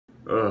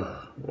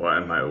Ugh, why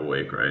am I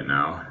awake right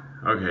now?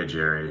 Okay,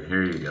 Jerry,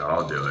 here you go.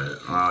 I'll do it.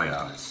 Oh,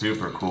 yeah.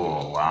 Super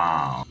cool.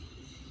 Wow.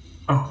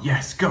 Oh,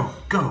 yes. Go,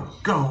 go,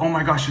 go. Oh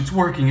my gosh, it's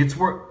working.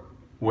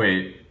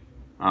 Wait.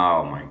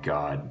 Oh my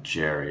god,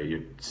 Jerry,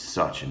 you're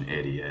such an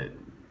idiot.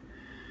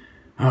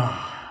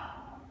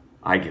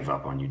 I give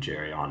up on you,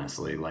 Jerry,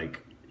 honestly.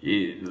 Like,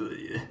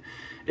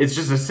 it's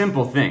just a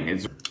simple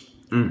thing.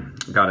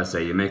 Gotta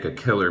say, you make a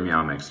killer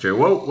meow mix, Jerry.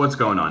 Whoa, what's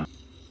going on?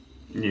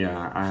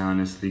 Yeah, I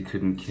honestly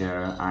couldn't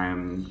care.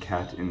 I'm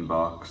cat in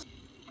box.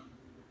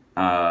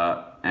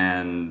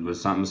 And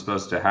was something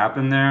supposed to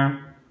happen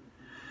there?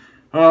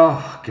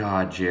 Oh,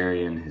 God,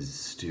 Jerry and his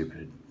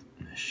stupid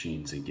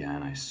machines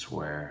again, I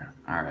swear.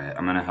 Alright,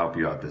 I'm gonna help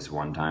you out this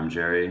one time,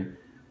 Jerry.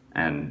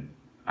 And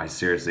I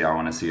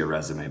want to see a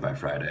resume by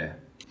Friday.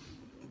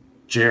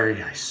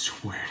 Jerry, I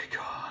swear to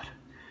God,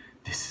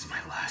 this is my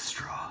last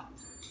straw.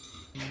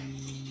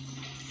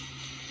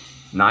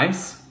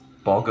 Nice.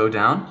 Ball go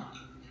down?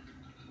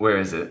 Where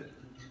is it?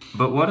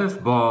 But what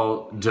if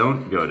ball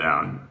don't go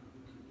down?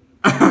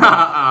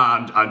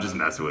 I'm just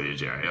messing with you,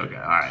 Jerry. Okay,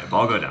 alright,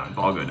 ball go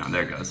down,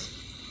 there it goes.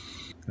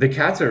 The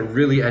cats are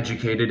really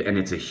educated and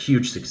it's a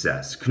huge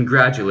success.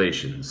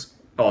 Congratulations.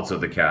 Also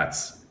the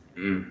cats.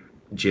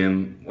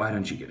 Jim, why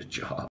don't you get a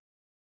job?